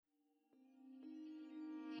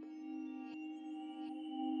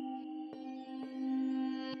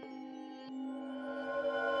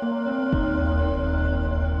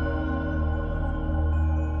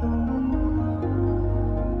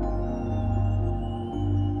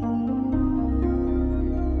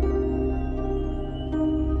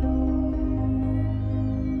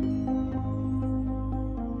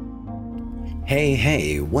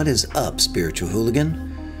Hey, what is up, spiritual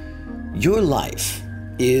hooligan? Your life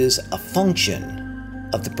is a function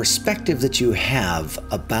of the perspective that you have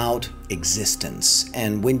about existence.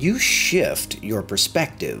 And when you shift your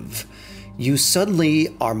perspective, you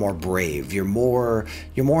suddenly are more brave. You're more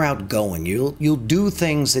outgoing. You'll do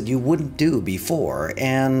things that you wouldn't do before.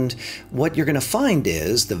 And what you're going to find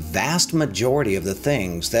is the vast majority of the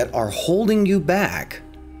things that are holding you back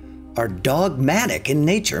are dogmatic in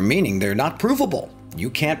nature, meaning they're not provable. You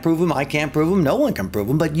can't prove them, I can't prove them, no one can prove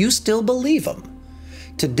them, but you still believe them.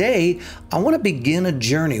 Today, I want to begin a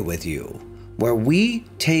journey with you where we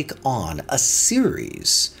take on a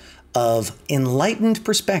series of enlightened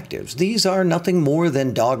perspectives. These are nothing more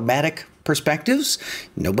than dogmatic perspectives.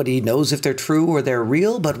 Nobody knows if they're true or they're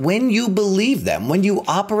real, but when you believe them, when you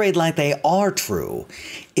operate like they are true,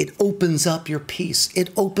 it opens up your peace, it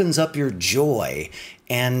opens up your joy,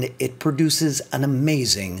 and it produces an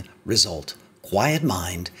amazing result. Quiet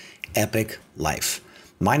mind, epic life.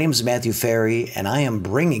 My name is Matthew Ferry, and I am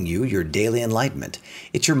bringing you your daily enlightenment.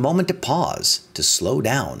 It's your moment to pause, to slow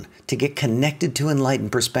down, to get connected to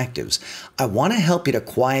enlightened perspectives. I want to help you to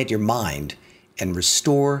quiet your mind and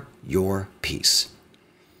restore your peace.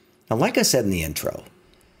 Now, like I said in the intro,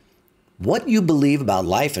 what you believe about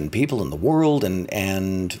life and people in the world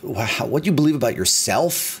and what you believe about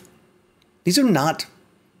yourself, these are not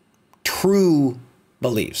true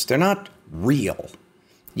beliefs. They're not real.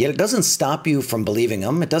 Yet it doesn't stop you from believing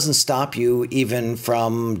them. It doesn't stop you even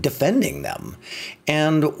from defending them.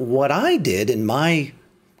 And what I did in my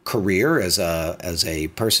career as a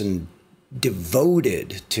person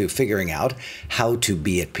devoted to figuring out how to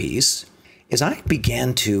be at peace is I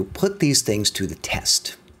began to put these things to the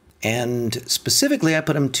test. And specifically, I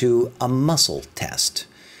put them to a muscle test.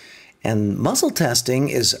 And muscle testing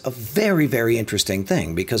is a very, very interesting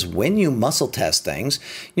thing because when you muscle test things,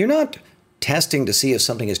 you're not testing to see if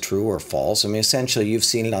something is true or false. I mean, essentially, you've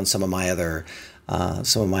seen it on some of my other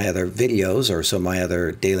videos or some of my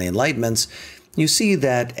other daily enlightenments. You see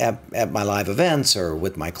that at my live events or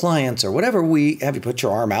with my clients or whatever, we have you put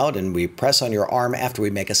your arm out and we press on your arm after we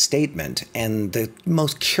make a statement. And the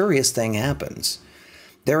most curious thing happens.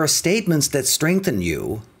 There are statements that strengthen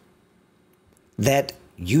you that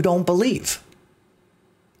you don't believe.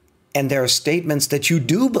 And there are statements that you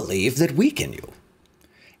do believe that weaken you.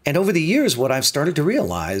 And over the years, what I've started to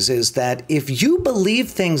realize is that if you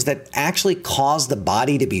believe things that actually cause the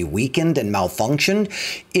body to be weakened and malfunctioned,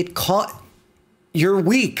 you're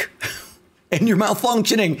weak and you're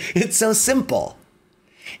malfunctioning. It's so simple.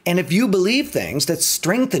 And if you believe things that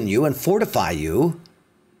strengthen you and fortify you,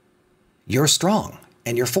 you're strong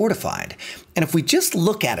and you're fortified. And if we just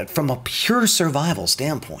look at it from a pure survival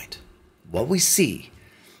standpoint, what we see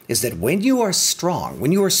is that when you are strong,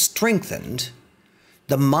 when you are strengthened,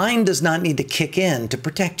 the mind does not need to kick in to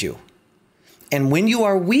protect you. And when you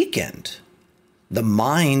are weakened, the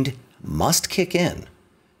mind must kick in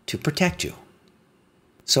to protect you.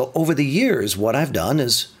 So over the years, what I've done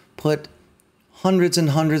is put hundreds and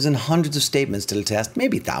hundreds and hundreds of statements to the test,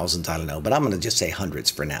 maybe thousands, I don't know, but I'm going to just say hundreds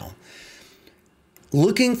for now.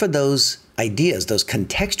 Looking for those ideas, those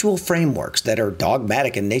contextual frameworks that are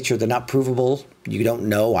dogmatic in nature, they're not provable, you don't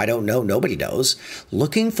know, I don't know, nobody knows.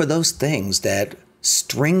 Looking for those things that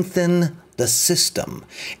strengthen the system,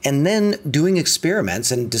 and then doing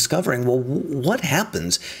experiments and discovering, well, what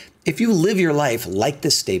happens if you live your life like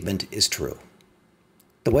this statement is true?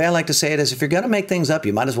 The way I like to say it is if you're going to make things up,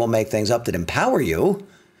 you might as well make things up that empower you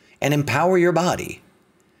and empower your body.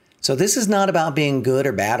 So this is not about being good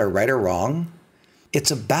or bad or right or wrong.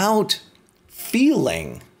 It's about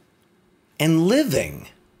feeling and living.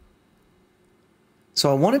 So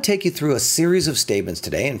I want to take you through a series of statements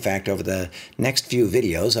today. In fact, over the next few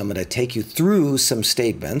videos, I'm going to take you through some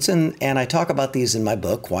statements. And I talk about these in my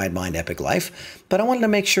book, Quiet Mind, Epic Life. But I wanted to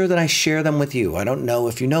make sure that I share them with you. I don't know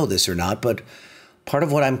if you know this or not, but part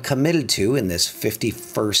of what I'm committed to in this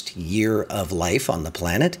 51st year of life on the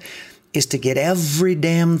planet is to get every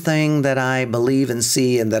damn thing that I believe and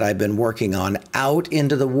see and that I've been working on out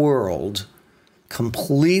into the world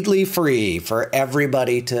completely free for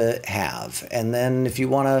everybody to have. And then if you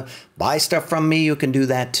want to buy stuff from me, you can do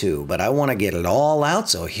that too. But I want to get it all out,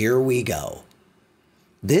 so here we go.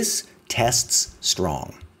 This tests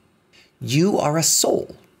strong. You are a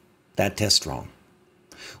soul. That tests strong.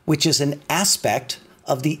 Which is an aspect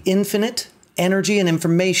of the infinite energy and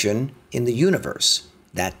information in the universe.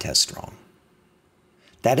 That tests strong.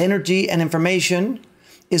 That energy and information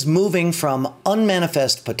is moving from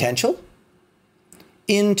unmanifest potential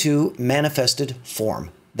into manifested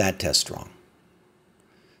form. That tests strong.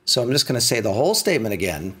 So I'm just going to say the whole statement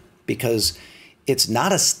again, because It's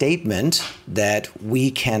not a statement that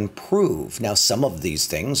we can prove. Now, some of these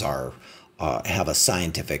things have a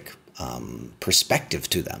scientific perspective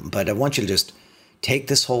to them, but I want you to just take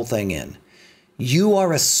this whole thing in. You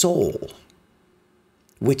are a soul,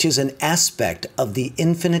 which is an aspect of the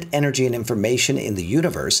infinite energy and information in the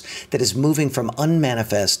universe that is moving from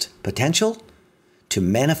unmanifest potential to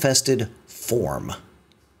manifested form.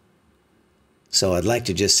 So I'd like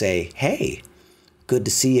to just say, hey, good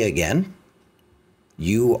to see you again.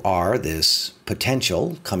 You are this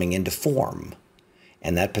potential coming into form.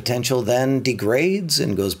 And that potential then degrades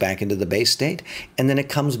and goes back into the base state, and then it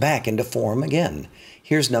comes back into form again.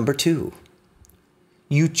 Here's number 2.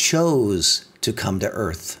 You chose to come to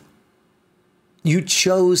Earth. You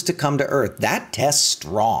chose to come to Earth. That tests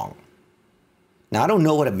strong. Now, I don't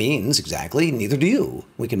know what it means exactly, neither do you.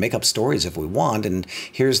 We can make up stories if we want, and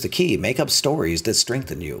here's the key. Make up stories that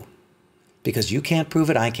strengthen you. Because you can't prove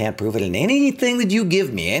it, I can't prove it, and anything that you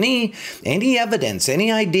give me, any evidence,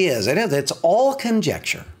 any ideas, it's all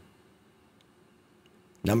conjecture.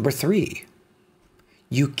 Number 3,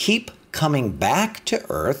 you keep coming back to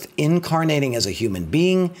Earth, incarnating as a human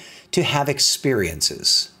being to have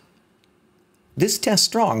experiences. This tests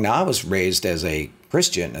strong. Now, I was raised as a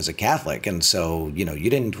Christian, as a Catholic, and so,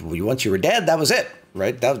 once you were dead, that was it,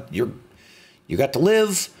 right? You got to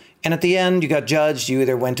live. And at the end, you got judged. You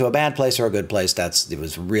either went to a bad place or a good place. It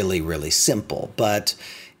was really, really simple. But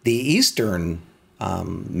the Eastern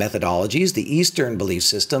methodologies, the Eastern belief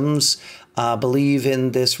systems believe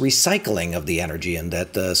in this recycling of the energy and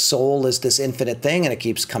that the soul is this infinite thing and it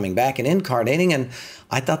keeps coming back and incarnating. And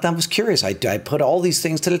I thought that was curious. I put all these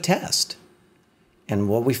things to the test. And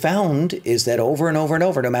what we found is that over and over and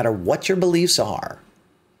over, no matter what your beliefs are,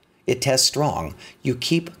 it tests strong. You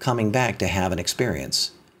keep coming back to have an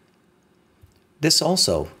experience. This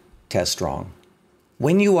also tests strong.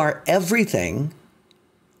 When you are everything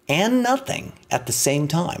and nothing at the same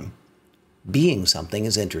time, being something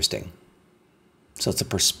is interesting. So it's a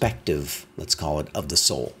perspective, let's call it, of the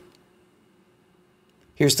soul.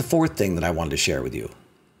 Here's the 4th thing that I wanted to share with you.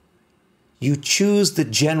 You choose the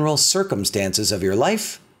general circumstances of your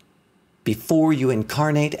life before you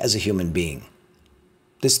incarnate as a human being.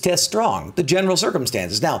 This tests strong, the general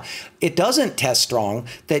circumstances. Now, it doesn't test strong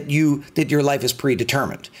that your life is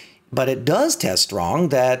predetermined, but it does test strong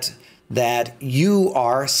that you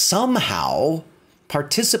are somehow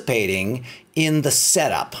participating in the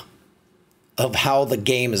setup of how the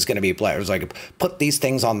game is going to be played. It's like, put these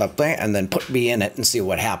things on the thing and then put me in it and see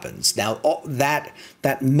what happens. Now, that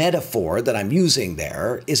metaphor that I'm using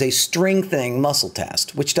there is a strengthening muscle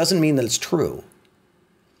test, which doesn't mean that it's true.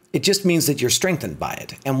 It just means that you're strengthened by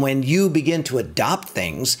it. And when you begin to adopt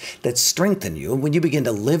things that strengthen you, when you begin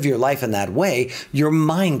to live your life in that way, your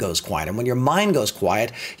mind goes quiet. And when your mind goes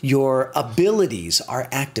quiet, your abilities are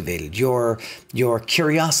activated. Your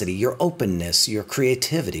curiosity, your openness, your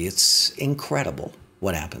creativity. It's incredible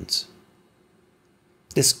what happens.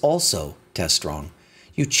 This also tests strong.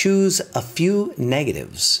 You choose a few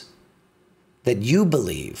negatives that you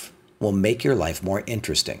believe will make your life more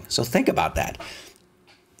interesting. So think about that.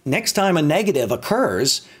 Next time a negative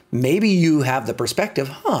occurs, maybe you have the perspective,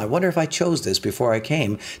 I wonder if I chose this before I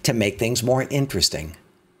came to make things more interesting.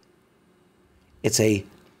 It's a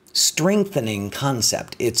strengthening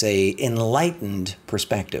concept. It's a enlightened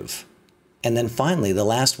perspective. And then finally, the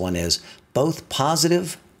last one is both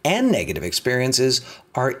positive and negative experiences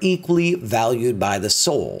are equally valued by the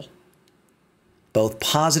soul. Both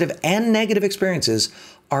positive and negative experiences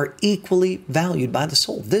are equally valued by the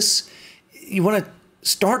soul. You want to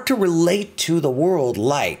start to relate to the world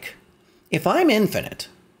like, if I'm infinite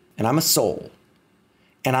and I'm a soul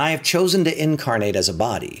and I have chosen to incarnate as a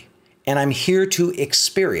body and I'm here to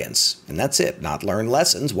experience, and that's it, not learn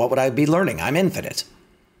lessons. What would I be learning? I'm infinite.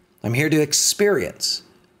 I'm here to experience.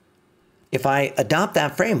 If I adopt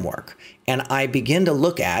that framework and I begin to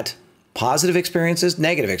look at positive experiences,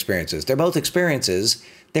 negative experiences, they're both experiences.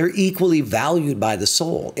 They're equally valued by the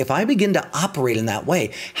soul. If I begin to operate in that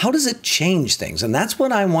way, how does it change things? And that's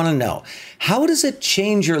what I want to know. How does it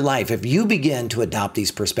change your life if you begin to adopt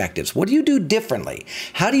these perspectives? What do you do differently?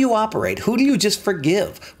 How do you operate? Who do you just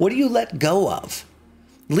forgive? What do you let go of?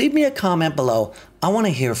 Leave me a comment below. I want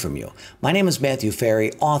to hear from you. My name is Matthew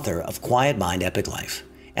Ferry, author of Quiet Mind, Epic Life.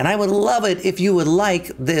 And I would love it if you would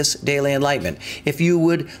like this daily enlightenment, if you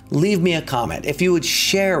would leave me a comment, if you would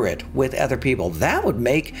share it with other people. That would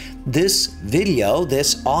make this video,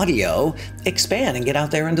 this audio, expand and get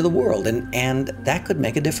out there into the world, and that could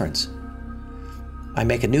make a difference. I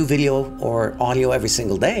make a new video or audio every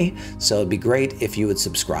single day, so it'd be great if you would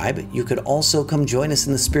subscribe. You could also come join us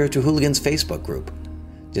in the Spiritual Hooligans Facebook group.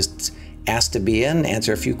 Just ask to be in,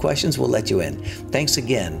 answer a few questions, we'll let you in. Thanks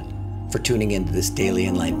again for tuning into this Daily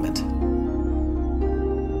Enlightenment.